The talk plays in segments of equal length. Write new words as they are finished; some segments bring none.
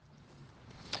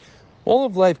All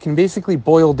of life can basically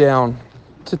boil down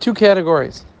to two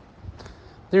categories.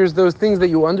 There's those things that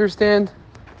you understand,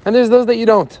 and there's those that you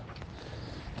don't.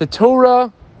 The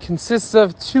Torah consists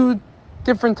of two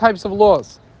different types of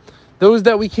laws. Those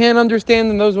that we can understand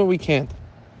and those that we can't.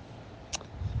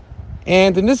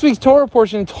 And in this week's Torah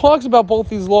portion, it talks about both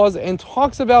these laws and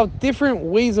talks about different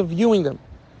ways of viewing them.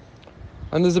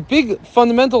 And there's a big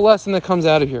fundamental lesson that comes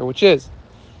out of here, which is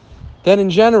that in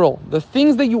general, the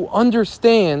things that you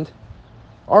understand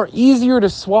are easier to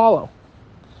swallow,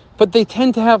 but they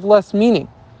tend to have less meaning.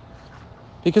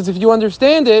 Because if you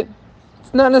understand it,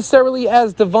 it's not necessarily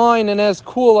as divine and as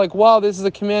cool, like, wow, this is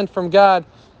a command from God.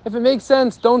 If it makes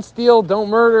sense, don't steal, don't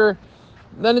murder,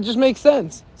 then it just makes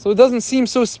sense. So it doesn't seem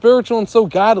so spiritual and so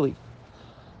godly.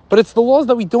 But it's the laws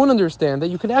that we don't understand that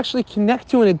you can actually connect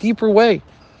to in a deeper way.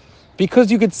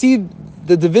 Because you could see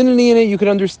the divinity in it, you could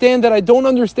understand that I don't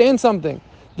understand something.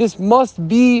 This must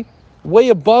be way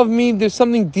above me. There's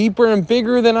something deeper and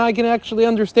bigger than I can actually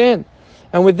understand.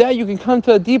 And with that, you can come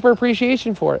to a deeper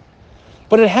appreciation for it.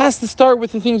 But it has to start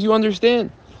with the things you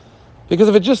understand. Because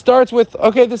if it just starts with,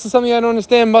 okay, this is something I don't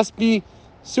understand, must be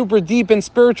super deep and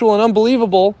spiritual and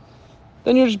unbelievable,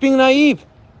 then you're just being naive.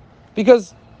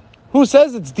 Because who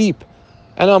says it's deep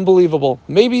and unbelievable?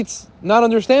 Maybe it's not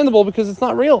understandable because it's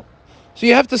not real. So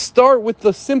you have to start with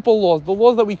the simple laws, the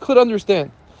laws that we could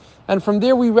understand. And from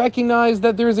there we recognize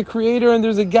that there is a creator and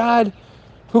there's a God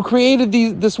who created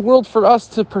this world for us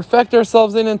to perfect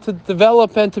ourselves in and to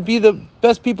develop and to be the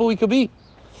best people we could be.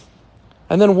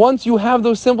 And then once you have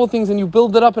those simple things and you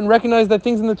build it up and recognize that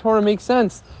things in the Torah make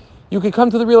sense, you can come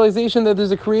to the realization that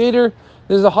there's a creator,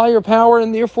 there's a higher power,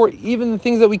 and therefore even the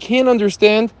things that we can't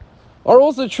understand are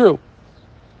also true.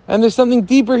 And there's something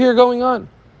deeper here going on.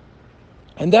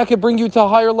 And that could bring you to a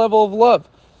higher level of love.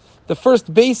 The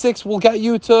first basics will get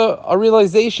you to a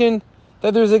realization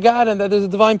that there's a God and that there's a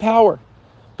divine power.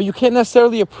 But you can't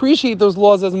necessarily appreciate those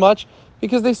laws as much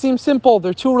because they seem simple,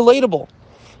 they're too relatable.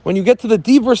 When you get to the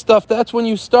deeper stuff, that's when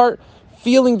you start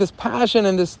feeling this passion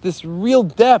and this real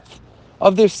depth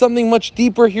of there's something much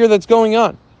deeper here that's going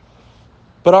on.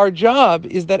 But our job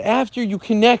is that after you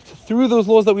connect through those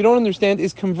laws that we don't understand,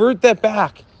 is convert that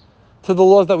back to the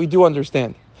laws that we do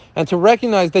understand. And to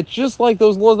recognize that just like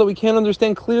those laws that we can't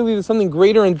understand, clearly there's something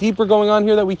greater and deeper going on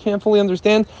here that we can't fully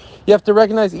understand. You have to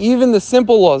recognize even the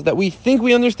simple laws that we think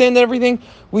we understand everything,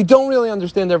 we don't really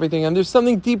understand everything. And there's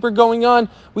something deeper going on.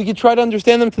 We could try to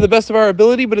understand them to the best of our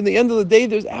ability, but at the end of the day,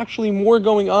 there's actually more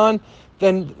going on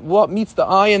than what meets the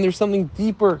eye. And there's something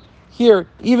deeper here,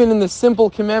 even in the simple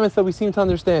commandments that we seem to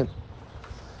understand.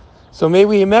 So may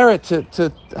we merit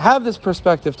to have this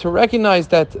perspective, to recognize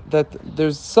that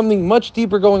there's something much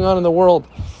deeper going on in the world.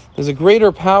 There's a greater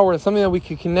power, something that we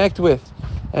can connect with,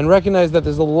 and recognize that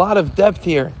there's a lot of depth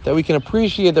here that we can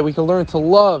appreciate, that we can learn to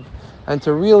love and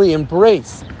to really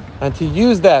embrace, and to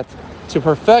use that to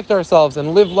perfect ourselves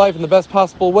and live life in the best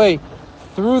possible way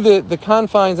through the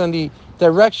confines and the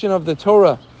direction of the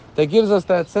Torah that gives us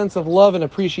that sense of love and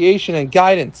appreciation and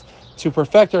guidance to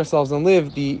perfect ourselves and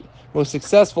live the most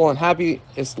successful and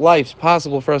happiest lives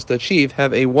possible for us to achieve.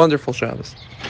 Have a wonderful Shabbos.